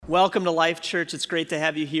Welcome to Life Church. It's great to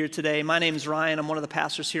have you here today. My name is Ryan. I'm one of the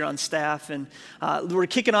pastors here on staff, and we're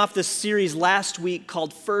kicking off this series last week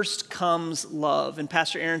called First Comes Love, and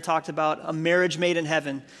Pastor Aaron talked about a marriage made in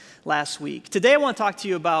heaven last week. Today I want to talk to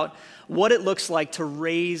you about what it looks like to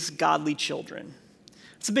raise godly children.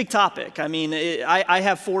 It's a big topic. I mean, I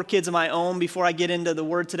have 4 kids of my own. Before I get into the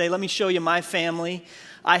word today, let me show you my family.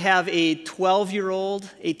 I have a 12-year-old,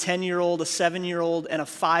 a 10-year-old, a 7-year-old, and a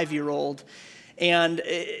 5-year-old. And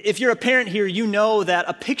if you're a parent here, you know that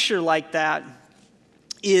a picture like that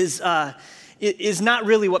is not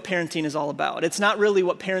really what parenting is all about. It's not really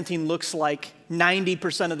what parenting looks like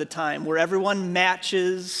 90% of the time, where everyone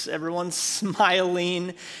matches, everyone's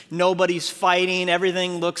smiling, nobody's fighting,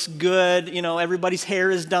 everything looks good, everybody's hair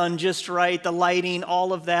is done just right, the lighting,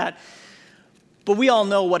 all of that. But we all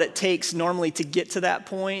know what it takes normally to get to that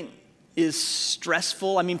point is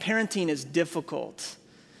stressful. I mean, parenting is difficult.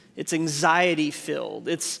 It's anxiety-filled.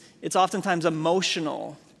 It's oftentimes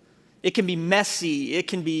emotional. It can be messy. It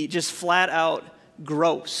can be just flat-out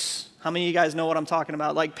gross. How many of you guys know what I'm talking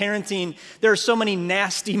about? Like parenting, there are so many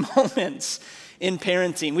nasty moments in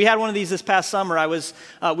parenting. We had one of these this past summer.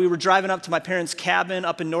 We were driving up to my parents' cabin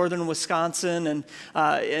up in northern Wisconsin,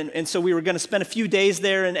 and so we were going to spend a few days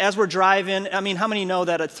there. And as we're driving, I mean, how many know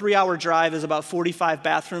that a 3-hour drive is about 45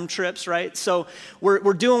 bathroom trips, right? So we're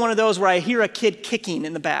doing one of those where I hear a kid kicking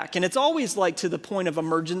in the back, and it's always like to the point of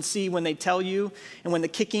emergency when they tell you and when the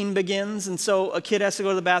kicking begins. And so a kid has to go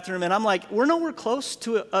to the bathroom, and I'm like, we're nowhere close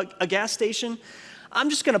to a gas station. I'm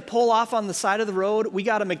just going to pull off on the side of the road. We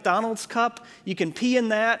got a McDonald's cup. You can pee in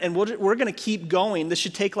that, and we're going to keep going. This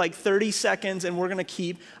should take like 30 seconds, and we're going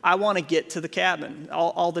to I want to get to the cabin.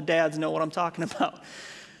 All the dads know what I'm talking about.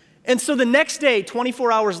 And so the next day,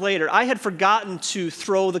 24 hours later, I had forgotten to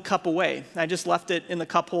throw the cup away. I just left it in the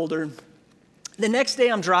cup holder. The next day,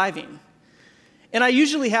 I'm driving. And I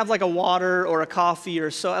usually have like a water or a coffee or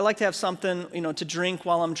so. I like to have something, to drink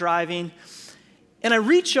while I'm driving. And I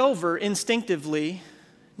reach over instinctively,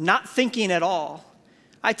 not thinking at all.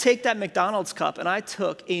 I take that McDonald's cup and I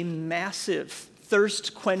took a massive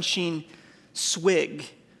thirst-quenching swig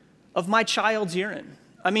of my child's urine.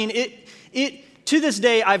 I mean, to this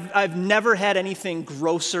day, I've never had anything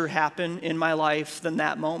grosser happen in my life than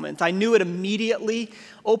that moment. I knew it immediately,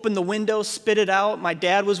 opened the window, spit it out. My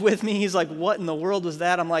dad was with me. He's like, what in the world was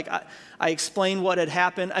that? I'm like, I explained what had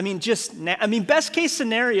happened. I mean, best case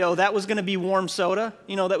scenario, that was going to be warm soda,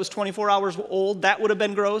 that was 24 hours old. That would have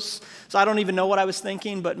been gross. So I don't even know what I was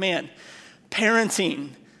thinking. But man, parenting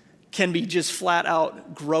can be just flat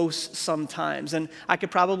out gross sometimes. And I could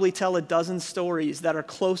probably tell a dozen stories that are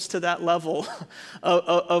close to that level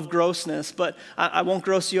of grossness, but I won't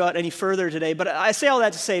gross you out any further today. But I say all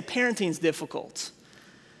that to say parenting is difficult.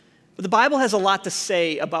 But the Bible has a lot to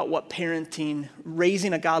say about what parenting,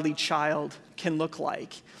 raising a godly child, can look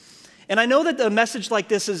like. And I know that a message like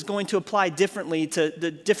this is going to apply differently to the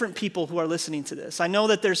different people who are listening to this. I know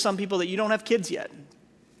that there's some people that you don't have kids yet.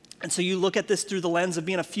 And so you look at this through the lens of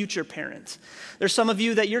being a future parent. There's some of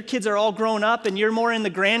you that your kids are all grown up and you're more in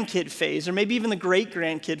the grandkid phase or maybe even the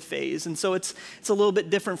great-grandkid phase. And so it's a little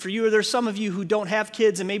bit different for you. Or there's some of you who don't have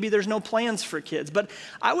kids and maybe there's no plans for kids. But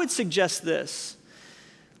I would suggest this.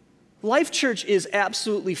 Life Church is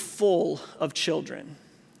absolutely full of children.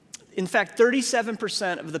 In fact,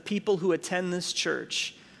 37% of the people who attend this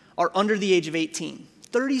church are under the age of 18.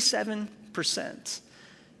 37%.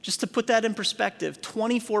 Just to put that in perspective,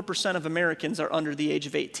 24% of Americans are under the age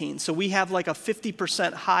of 18. So we have like a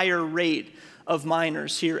 50% higher rate of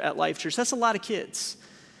minors here at Life Church. That's a lot of kids.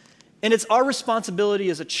 And it's our responsibility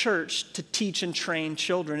as a church to teach and train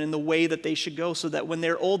children in the way that they should go so that when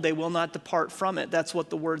they're old, they will not depart from it. That's what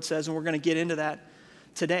the word says, and we're going to get into that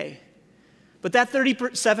today. But that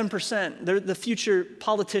 37%, they're the future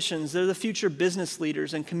politicians. They're the future business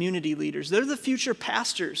leaders and community leaders. They're the future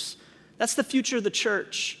pastors. That's the future of the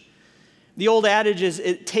church. The old adage is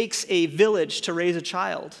it takes a village to raise a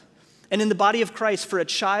child. And in the body of Christ, for a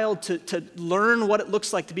child to learn what it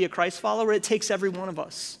looks like to be a Christ follower, it takes every one of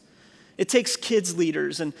us. It takes kids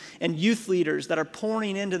leaders and youth leaders that are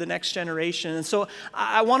pouring into the next generation. And so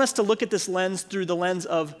I want us to look at this lens through the lens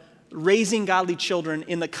of raising godly children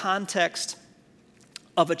in the context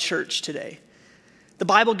of a church today. The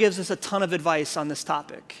Bible gives us a ton of advice on this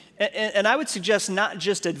topic. And I would suggest not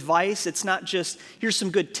just advice, it's not just, here's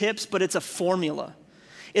some good tips, but it's a formula.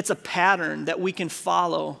 It's a pattern that we can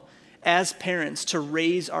follow as parents to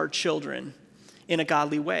raise our children in a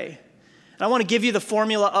godly way. And I want to give you the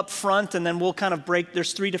formula up front, and then we'll kind of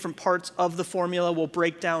there's 3 different parts of the formula. We'll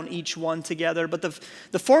break down each one together. But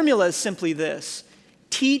the formula is simply this: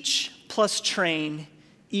 teach plus train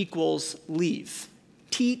equals leave.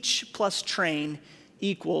 Teach plus train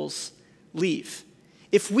equals leave.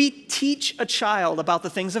 If we teach a child about the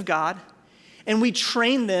things of God and we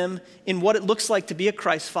train them in what it looks like to be a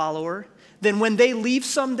Christ follower, then when they leave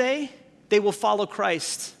someday, they will follow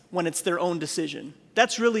Christ when it's their own decision.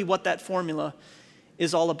 That's really what that formula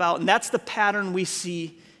is all about. And that's the pattern we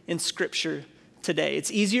see in Scripture today.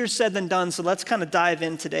 It's easier said than done, so let's kind of dive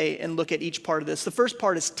in today and look at each part of this. The first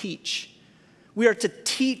part is teach. We are to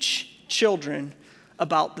teach children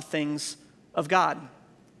about the things of God.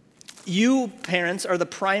 You, parents, are the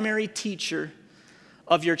primary teacher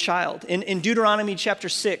of your child. In Deuteronomy chapter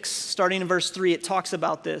 6, starting in verse 3, it talks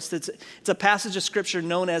about this. It's a passage of Scripture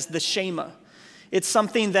known as the Shema. It's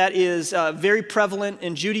something that is very prevalent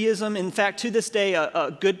in Judaism. In fact, to this day,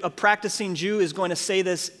 a practicing Jew is going to say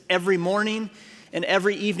this every morning and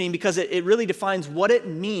every evening because it really defines what it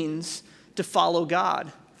means to follow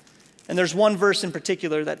God. And there's one verse in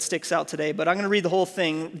particular that sticks out today, but I'm going to read the whole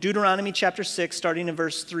thing. Deuteronomy chapter 6, starting in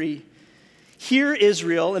verse 3. Hear,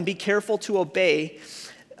 Israel, and be careful to obey,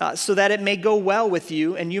 so that it may go well with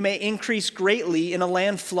you, and you may increase greatly in a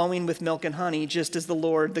land flowing with milk and honey, just as the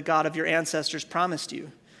Lord, the God of your ancestors, promised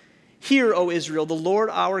you. Hear, O Israel, the Lord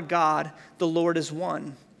our God, the Lord is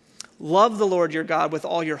one. Love the Lord your God with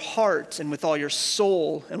all your heart and with all your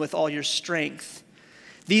soul and with all your strength.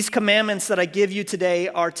 These commandments that I give you today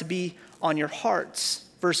are to be on your hearts.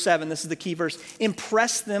 Verse 7, this is the key verse.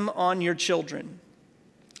 Impress them on your children.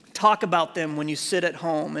 Talk about them when you sit at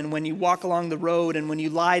home and when you walk along the road and when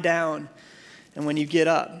you lie down and when you get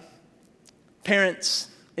up. Parents,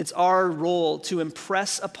 it's our role to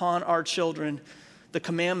impress upon our children the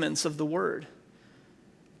commandments of the Word,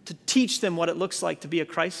 to teach them what it looks like to be a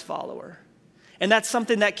Christ follower. And that's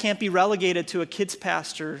something that can't be relegated to a kids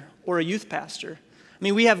pastor or a youth pastor. I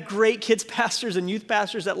mean, we have great kids pastors and youth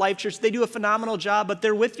pastors at Life Church. They do a phenomenal job, but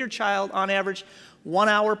they're with your child on average 1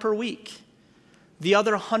 hour per week. The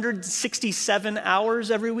other 167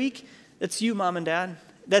 hours every week, that's you, mom and dad.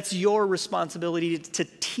 That's your responsibility to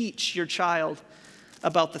teach your child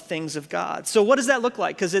about the things of God. So what does that look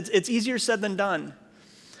like? Because it's easier said than done.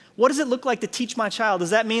 What does it look like to teach my child?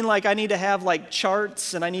 Does that mean like I need to have like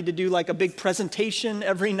charts and I need to do like a big presentation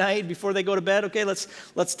every night before they go to bed? Okay,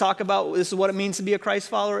 let's talk about this is what it means to be a Christ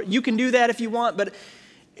follower. You can do that if you want, but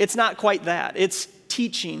it's not quite that. It's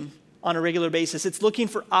teaching on a regular basis. It's looking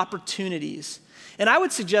for opportunities. And I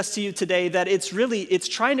would suggest to you today that it's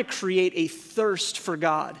trying to create a thirst for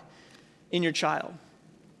God in your child.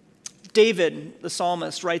 David, the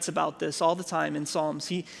psalmist, writes about this all the time in Psalms.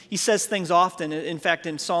 He says things often. In fact,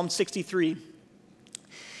 in Psalm 63,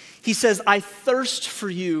 he says, I thirst for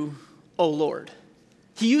you, O Lord.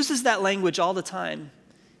 He uses that language all the time.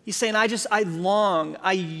 He's saying, I long,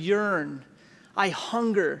 I yearn, I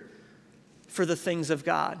hunger for the things of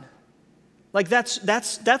God. Like that's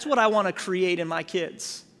what I want to create in my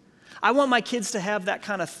kids. I want my kids to have that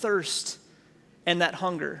kind of thirst and that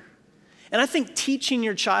hunger. And I think teaching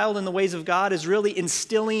your child in the ways of God is really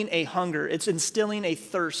instilling a hunger. It's instilling a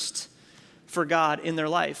thirst for God in their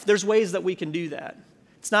life. There's ways that we can do that.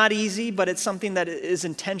 It's not easy, but it's something that is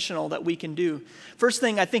intentional that we can do. First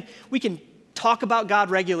thing, I think we can talk about God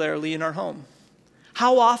regularly in our home.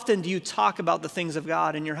 How often do you talk about the things of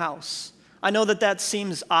God in your house? I know that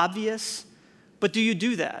seems obvious, but do you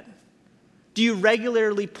do that? Do you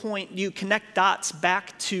regularly do you connect dots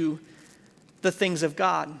back to the things of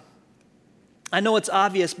God? I know it's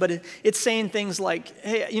obvious, but it's saying things like,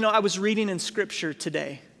 hey, I was reading in Scripture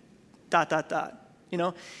today, ...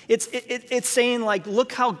 It's saying like,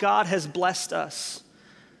 look how God has blessed us.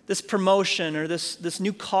 This promotion or this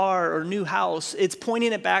new car or new house, it's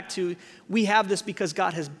pointing it back to, we have this because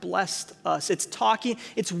God has blessed us.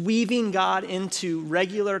 It's weaving God into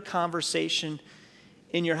regular conversation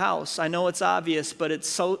in your house. I know it's obvious, but it's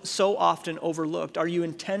so often overlooked. Are you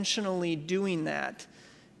intentionally doing that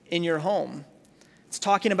in your home? It's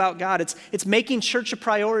talking about God. It's making church a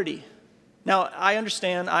priority. Now, I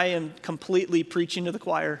understand I am completely preaching to the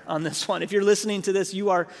choir on this one. If you're listening to this, you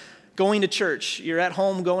are going to church. You're at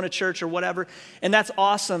home going to church or whatever, and that's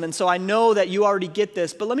awesome. And so I know that you already get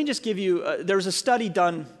this, but let me just give you, there was a study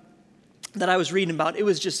done that I was reading about. It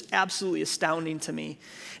was just absolutely astounding to me.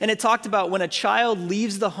 And it talked about when a child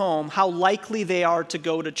leaves the home, how likely they are to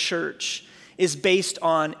go to church is based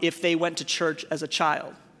on if they went to church as a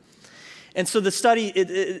child. And so the study,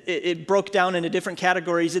 it broke down into different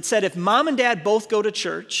categories. It said if mom and dad both go to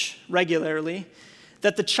church regularly,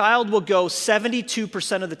 that the child will go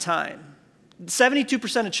 72% of the time.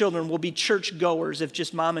 72% of children will be church goers if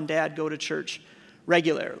just mom and dad go to church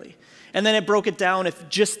regularly. And then it broke it down. If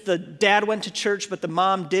just the dad went to church but the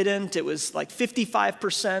mom didn't, it was like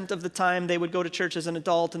 55% of the time they would go to church as an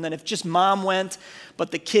adult. And then if just mom went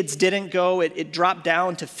but the kids didn't go, it dropped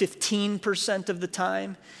down to 15% of the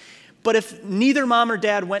time. But if neither mom or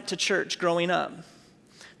dad went to church growing up,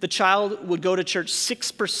 the child would go to church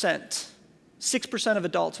 6%. 6% of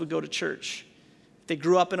adults would go to church if they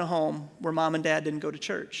grew up in a home where mom and dad didn't go to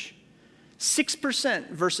church. 6%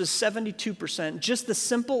 versus 72%, just the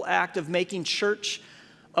simple act of making church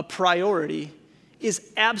a priority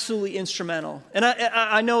is absolutely instrumental. And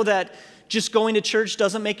I know that just going to church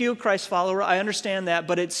doesn't make you a Christ follower. I understand that,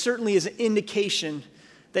 but it certainly is an indication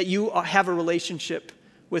that you have a relationship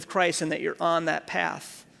with Christ and that you're on that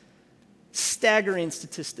path. Staggering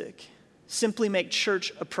statistic. Simply make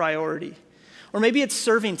church a priority. Or maybe it's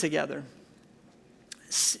serving together.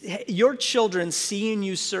 Your children seeing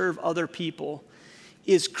you serve other people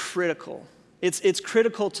is critical. It's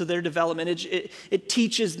critical to their development. It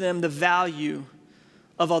teaches them the value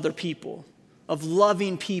of other people, of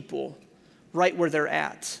loving people right where they're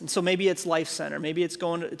at. And so maybe it's Life Center. Maybe it's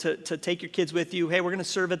going to take your kids with you. Hey, we're going to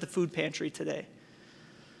serve at the food pantry today.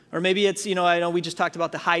 Or maybe it's, I know we just talked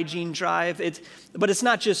about the hygiene drive. But it's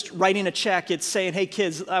not just writing a check. It's saying, hey,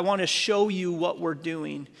 kids, I want to show you what we're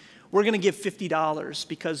doing. We're going to give $50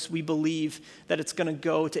 because we believe that it's going to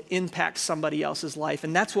go to impact somebody else's life.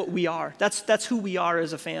 And that's what we are. That's who we are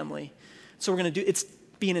as a family. So we're going to it's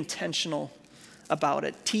being intentional about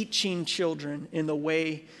it. Teaching children in the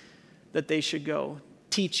way that they should go.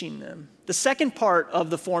 Teaching them. The second part of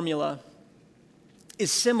the formula is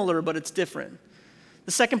similar, but it's different.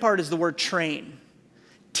 The second part is the word train.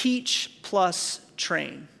 Teach plus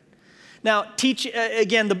train. Now, teach,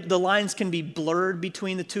 again, the lines can be blurred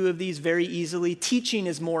between the two of these very easily. Teaching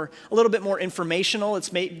is a little bit more informational. It's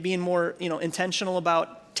being more, intentional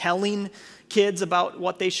about telling kids about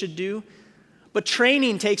what they should do. But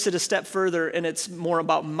training takes it a step further, and it's more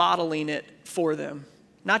about modeling it for them.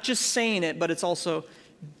 Not just saying it, but it's also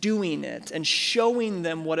doing it and showing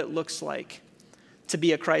them what it looks like to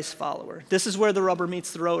be a Christ follower. This is where the rubber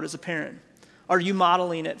meets the road as a parent. Are you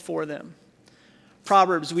modeling it for them?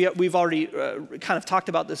 Proverbs, we've already kind of talked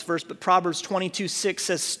about this verse, but Proverbs 22:6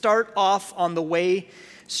 says, start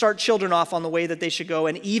children off on the way that they should go,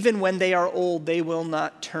 and even when they are old, they will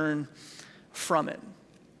not turn from it.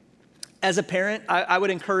 As a parent, I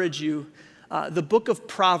would encourage you, the book of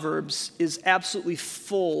Proverbs is absolutely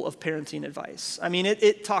full of parenting advice. I mean,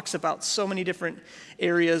 it talks about so many different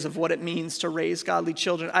areas of what it means to raise godly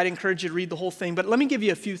children. I'd encourage you to read the whole thing, but let me give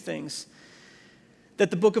you a few things that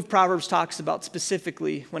the book of Proverbs talks about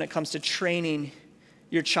specifically when it comes to training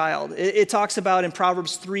your child. It talks about in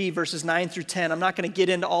Proverbs 3, verses 9 through 10. I'm not going to get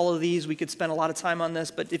into all of these. We could spend a lot of time on this,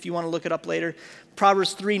 but if you want to look it up later.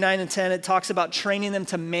 Proverbs 3, 9, and 10, it talks about training them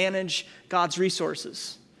to manage God's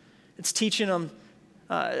resources. It's teaching them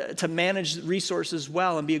to manage resources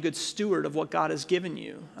well and be a good steward of what God has given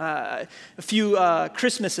you. A few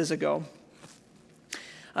Christmases ago,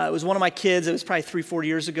 it was one of my kids. It was probably 3-4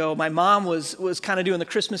 years ago. My mom was kind of doing the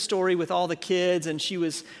Christmas story with all the kids, and she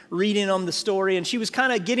was reading them the story, and she was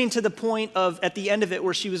kind of getting to the point of, at the end of it,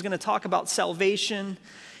 where she was going to talk about salvation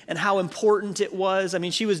and how important it was. I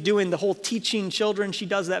mean, she was doing the whole teaching children. She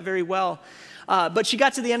does that very well. But she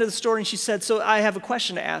got to the end of the story, and she said, so I have a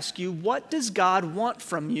question to ask you. What does God want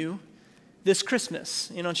from you this Christmas?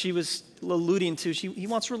 And she was alluding to, he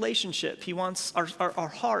wants relationship. He wants our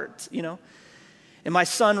heart, And my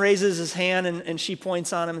son raises his hand, and she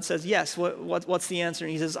points on him and says, yes, what's the answer?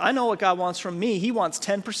 And he says, I know what God wants from me. He wants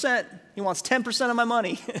 10%. He wants 10% of my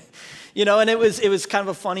money. And it was kind of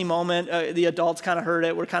a funny moment. The adults kind of heard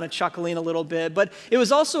it. We're kind of chuckling a little bit. But it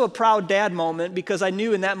was also a proud dad moment, because I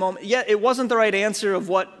knew in that moment, it wasn't the right answer of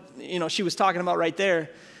what she was talking about right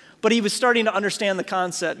there. But he was starting to understand the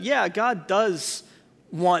concept. Yeah, God does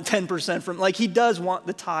want 10% from, he does want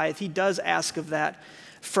the tithe. He does ask of that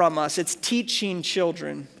from us. It's teaching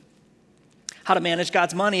children how to manage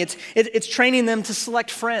God's money. It's training them to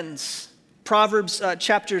select friends. Proverbs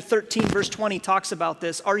chapter 13, verse 20 talks about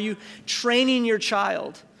this. Are you training your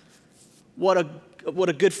child what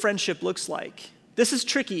a good friendship looks like? This is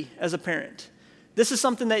tricky as a parent. This is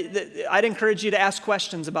something that I'd encourage you to ask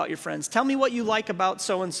questions about your friends. Tell me what you like about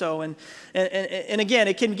so-and-so. And again,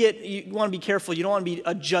 you want to be careful. You don't want to be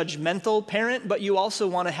a judgmental parent, but you also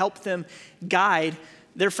want to help them guide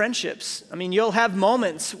their friendships. I mean, you'll have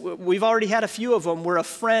moments, we've already had a few of them, where a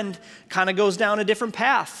friend kind of goes down a different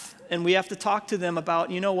path, and we have to talk to them about,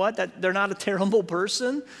 that they're not a terrible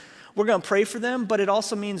person. We're going to pray for them, but it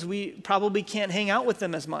also means we probably can't hang out with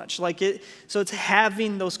them as much. So it's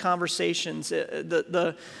having those conversations.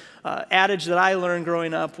 The adage that I learned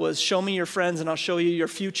growing up was, show me your friends and I'll show you your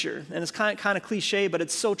future. And it's kind of cliche, but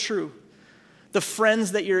it's so true. The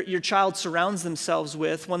friends that your child surrounds themselves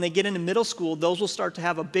with, when they get into middle school, those will start to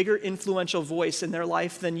have a bigger influential voice in their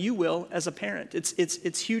life than you will as a parent.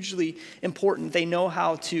 It's hugely important. They know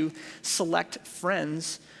how to select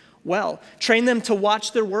friends well. Train them to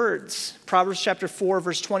watch their words. Proverbs chapter 4,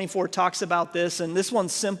 verse 24 talks about this, and this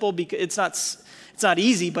one's simple because it's not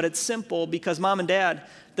easy, but it's simple because mom and dad,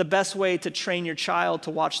 the best way to train your child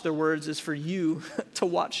to watch their words is for you to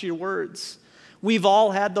watch your words. We've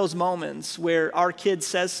all had those moments where our kid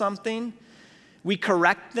says something, we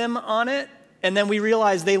correct them on it, and then we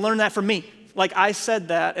realize they learned that from me. Like I said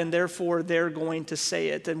that, and therefore they're going to say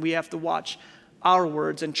it, and we have to watch our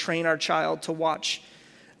words and train our child to watch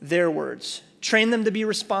their words. Train them to be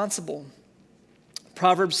responsible.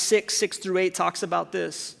 Proverbs 6 through 8 talks about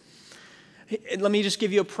this. Let me just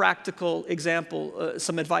give you a practical example,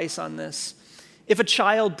 some advice on this. If a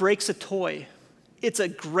child breaks a toy, it's a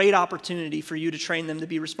great opportunity for you to train them to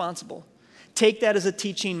be responsible. Take that as a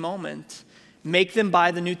teaching moment. Make them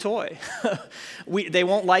buy the new toy. They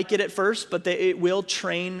won't like it at first, but it will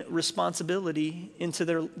train responsibility into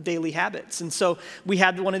their daily habits. And so we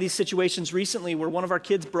had one of these situations recently where one of our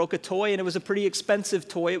kids broke a toy, and it was a pretty expensive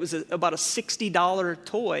toy. It was about a $60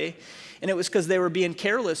 toy, and it was because they were being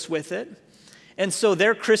careless with it. And so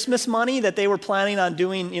their Christmas money that they were planning on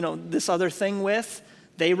doing, this other thing with,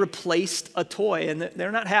 they replaced a toy, and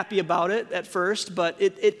they're not happy about it at first, but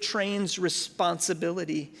it trains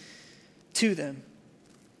responsibility to them.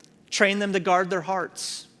 Train them to guard their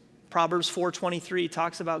hearts. Proverbs 4:23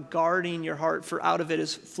 talks about guarding your heart, for out of it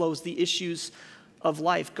flows the issues of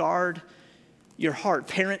life. Guard your heart.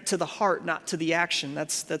 Parent to the heart, not to the action.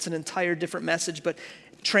 That's an entire different message, but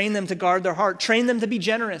train them to guard their heart. Train them to be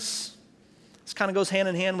generous. This kind of goes hand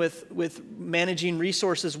in hand with managing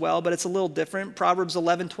resources well, but it's a little different. Proverbs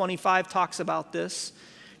 11:25 talks about this.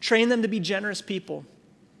 Train them to be generous people.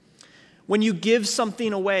 When you give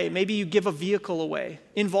something away, maybe you give a vehicle away,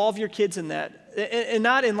 involve your kids in that. And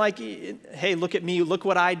not in like, hey, look at me, look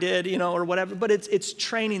what I did, or whatever, but it's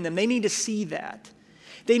training them. They need to see that.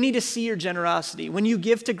 They need to see your generosity. When you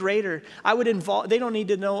give to Greater, they don't need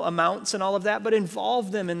to know amounts and all of that, but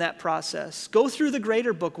involve them in that process. Go through the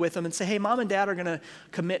Greater book with them and say, hey, mom and dad are going to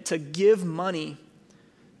commit to give money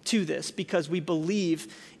to this because we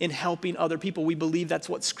believe in helping other people. We believe that's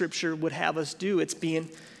what Scripture would have us do. It's being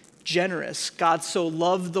generous. God so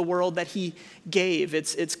loved the world that he gave.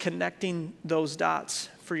 It's connecting those dots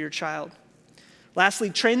for your child.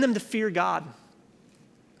 Lastly, train them to fear God.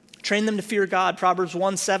 Train them to fear God. Proverbs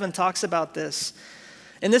 1:7 talks about this.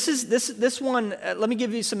 And this one, let me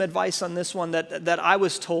give you some advice on this one that I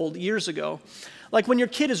was told years ago. Like when your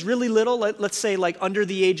kid is really little, let's say like under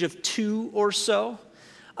the age of 2 or so,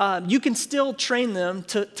 you can still train them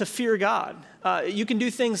to fear God. You can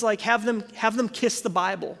do things like have them kiss the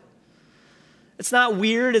Bible. It's not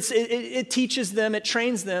weird. It teaches them, it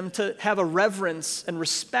trains them to have a reverence and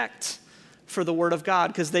respect for the Word of God,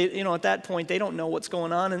 because they, at that point they don't know what's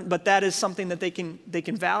going on, but that is something that they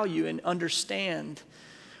can value and understand.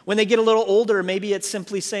 When they get a little older, maybe it's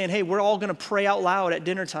simply saying, hey, we're all going to pray out loud at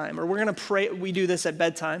dinner time, or we're going to pray. We do this at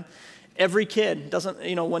bedtime. Every kid doesn't,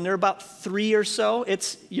 when they're about 3 or so,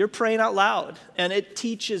 you're praying out loud, and it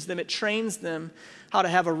teaches them, it trains them how to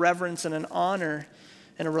have a reverence and an honor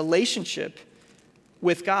and a relationship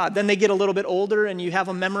with God. Then they get a little bit older and you have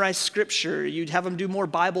them memorize Scripture. You'd have them do more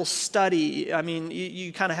Bible study. I mean,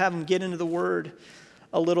 you kind of have them get into the Word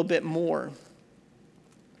a little bit more.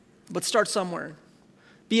 But start somewhere.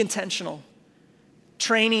 Be intentional.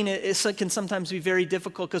 Training can sometimes be very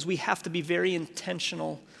difficult because we have to be very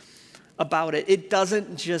intentional about it. It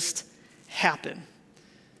doesn't just happen.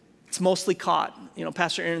 It's mostly caught.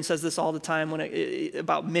 Pastor Aaron says this all the time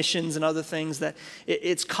about missions and other things, that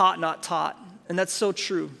it's caught, not taught. And that's so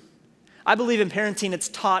true. I believe in parenting, it's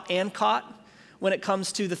taught and caught. When it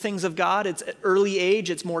comes to the things of God, it's at early age,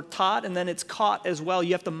 it's more taught, and then it's caught as well.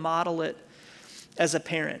 You have to model it as a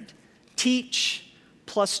parent. Teach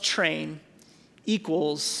plus train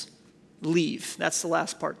equals leave. That's the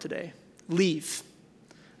last part today. Leave.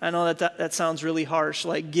 I know that sounds really harsh,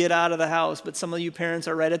 like get out of the house, but some of you parents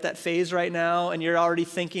are right at that phase right now, and you're already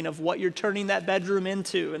thinking of what you're turning that bedroom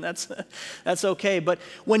into, and that's okay. But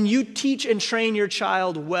when you teach and train your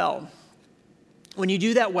child well, when you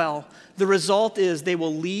do that well, the result is they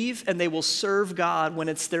will leave and they will serve God when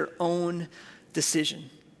it's their own decision.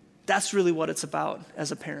 That's really what it's about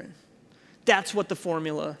as a parent. That's what the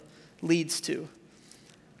formula leads to.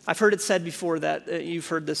 I've heard it said before that, you've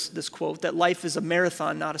heard this quote, that life is a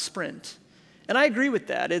marathon, not a sprint. And I agree with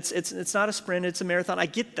that. It's not a sprint, it's a marathon. I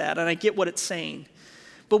get that, and I get what it's saying.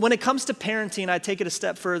 But when it comes to parenting, I take it a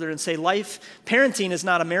step further and say parenting is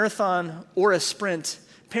not a marathon or a sprint.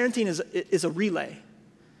 Parenting is a relay.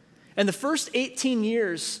 And the first 18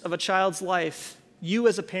 years of a child's life, you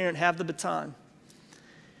as a parent have the baton.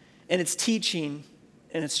 And it's teaching,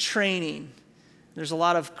 and it's training. There's a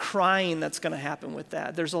lot of crying that's going to happen with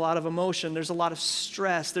that. There's a lot of emotion. There's a lot of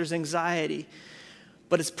stress. There's anxiety.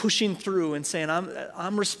 But it's pushing through and saying,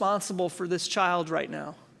 I'm responsible for this child right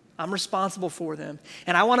now. I'm responsible for them.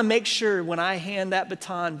 And I want to make sure when I hand that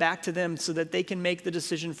baton back to them so that they can make the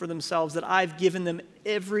decision for themselves, that I've given them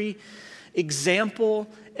every example,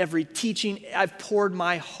 every teaching. I've poured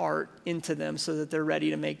my heart into them so that they're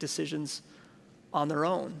ready to make decisions on their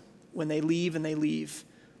own when they leave, and they leave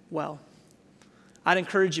well. I'd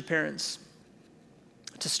encourage you, parents,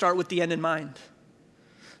 to start with the end in mind.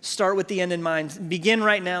 Start with the end in mind. Begin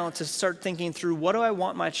right now to start thinking through, what do I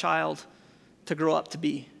want my child to grow up to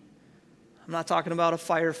be? I'm not talking about a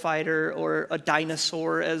firefighter or a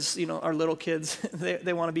dinosaur, as our little kids,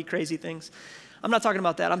 they want to be crazy things. I'm not talking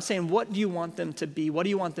about that. I'm saying, what do you want them to be? What do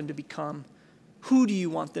you want them to become? Who do you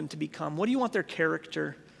want them to become? What do you want their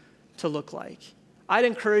character to look like? I'd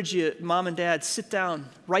encourage you, mom and dad, sit down,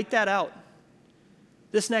 write that out.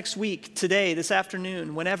 This next week, today, this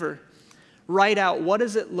afternoon, whenever, write out, what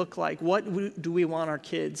does it look like? What do we want our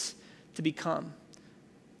kids to become?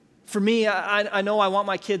 For me, I know I want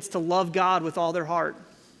my kids to love God with all their heart.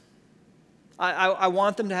 I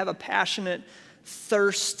want them to have a passionate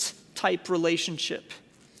thirst-type relationship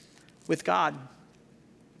with God.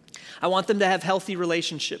 I want them to have healthy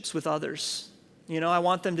relationships with others. I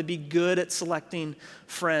want them to be good at selecting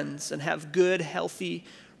friends and have good, healthy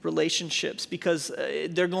relationships, because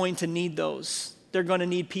they're going to need those. They're going to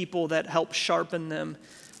need people that help sharpen them,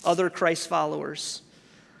 other Christ followers.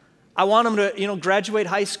 I want them to, graduate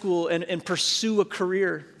high school and pursue a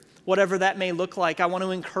career, whatever that may look like. I want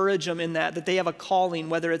to encourage them in that they have a calling,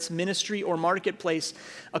 whether it's ministry or marketplace.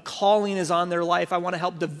 A calling is on their life. I want to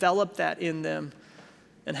help develop that in them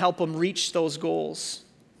and help them reach those goals.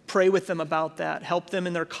 Pray with them about that. Help them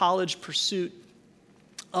in their college pursuit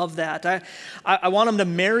of that. I want them to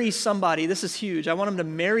marry somebody. This is huge. I want them to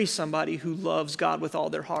marry somebody who loves God with all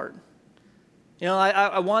their heart.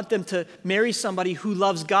 I want them to marry somebody who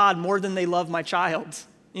loves God more than they love my child.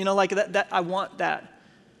 Like that. I want that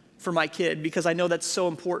for my kid, because I know that's so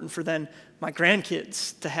important for then my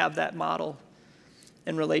grandkids to have that model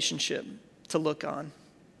and relationship to look on.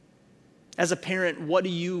 As a parent, what do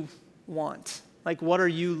you want? Like, what are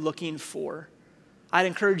you looking for? I'd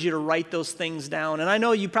encourage you to write those things down. And I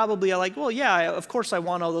know you probably are like, well, yeah, of course I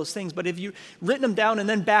want all those things. But if you've written them down and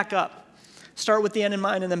then back up, start with the end in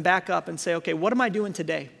mind and then back up and say, okay, what am I doing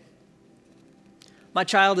today? My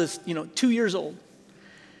child is, 2 years old.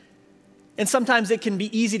 And sometimes it can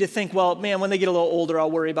be easy to think, well, man, when they get a little older, I'll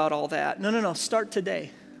worry about all that. No. Start today.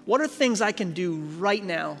 What are things I can do right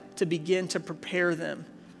now to begin to prepare them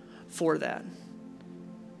for that?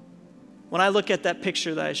 When I look at that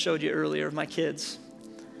picture that I showed you earlier of my kids,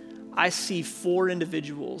 I see 4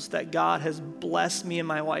 individuals that God has blessed me and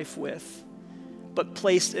my wife with, but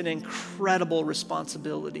placed an incredible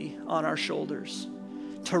responsibility on our shoulders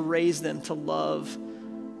to raise them to love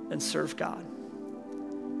and serve God.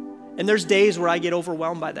 And there's days where I get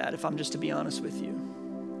overwhelmed by that, if I'm just to be honest with you.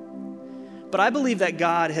 But I believe that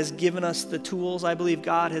God has given us the tools. I believe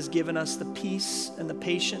God has given us the peace and the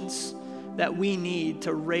patience that we need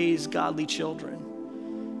to raise godly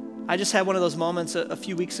children. I just had one of those moments a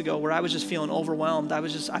few weeks ago where I was just feeling overwhelmed.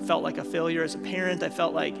 I felt like a failure as a parent. I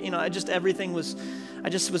felt like, I just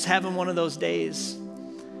was having one of those days.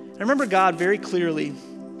 I remember God very clearly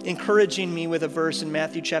encouraging me with a verse in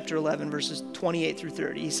Matthew chapter 11, verses 28 through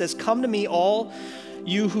 30. He says, "Come to me, all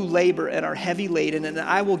you who labor and are heavy laden, and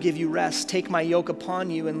I will give you rest. Take my yoke upon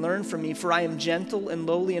you and learn from me, for I am gentle and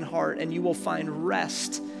lowly in heart, and you will find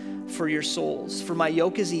rest for your souls. For my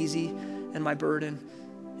yoke is easy and my burden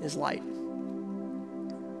is light."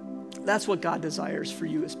 That's what God desires for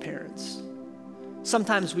you as parents.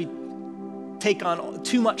 Sometimes we take on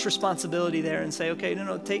too much responsibility there and say, okay,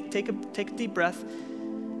 no, take a deep breath.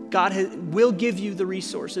 God will give you the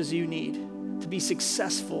resources you need to be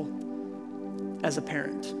successful as a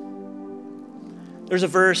parent. There's a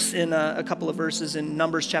verse in a couple of verses in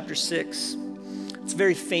Numbers chapter 6. It's a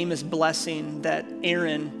very famous blessing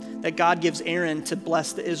that God gives Aaron to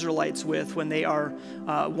bless the Israelites with when they are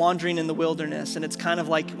wandering in the wilderness. And it's kind of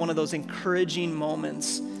like one of those encouraging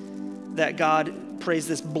moments that God prays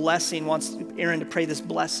this blessing, wants Aaron to pray this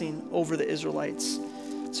blessing over the Israelites.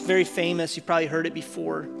 It's very famous. You've probably heard it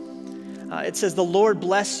before. It says, the Lord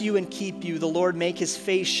bless you and keep you. The Lord make his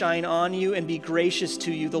face shine on you and be gracious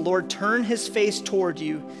to you. The Lord turn his face toward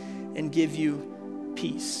you and give you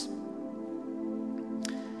peace.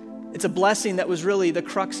 It's a blessing that was really, the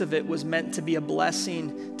crux of it was meant to be a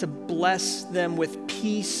blessing to bless them with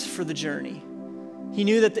peace for the journey. He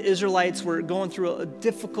knew that the Israelites were going through a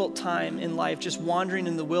difficult time in life, just wandering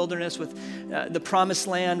in the wilderness with the promised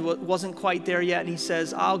land wasn't quite there yet. And he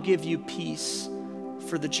says, I'll give you peace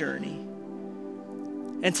for the journey.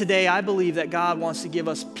 And today I believe that God wants to give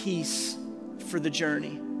us peace for the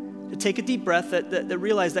journey. To take a deep breath, that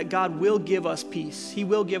realize that God will give us peace. He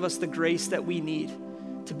will give us the grace that we need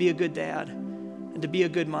to be a good dad and to be a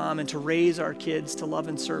good mom and to raise our kids to love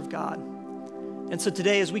and serve God. And so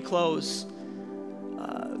today as we close,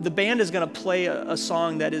 the band is going to play a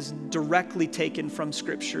song that is directly taken from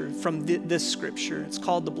Scripture, from this Scripture. It's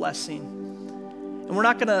called The Blessing. And we're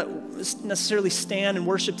not going to necessarily stand and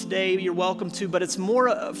worship today. You're welcome to, but it's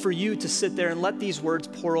more for you to sit there and let these words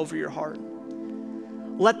pour over your heart.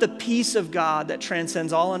 Let the peace of God that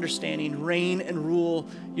transcends all understanding reign and rule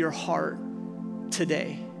your heart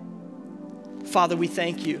today. Father, we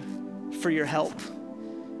thank you for your help.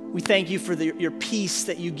 We thank you for your peace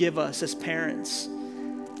that you give us as parents.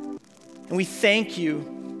 And we thank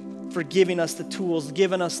you for giving us the tools,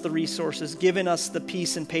 giving us the resources, giving us the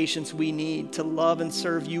peace and patience we need to love and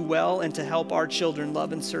serve you well and to help our children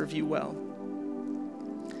love and serve you well.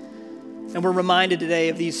 And we're reminded today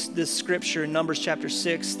of this scripture in Numbers chapter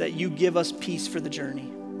 6 that you give us peace for the journey.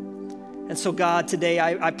 And so God, today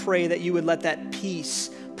I pray that you would let that peace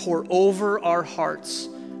pour over our hearts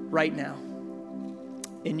right now.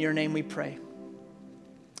 In your name we pray.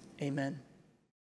 Amen.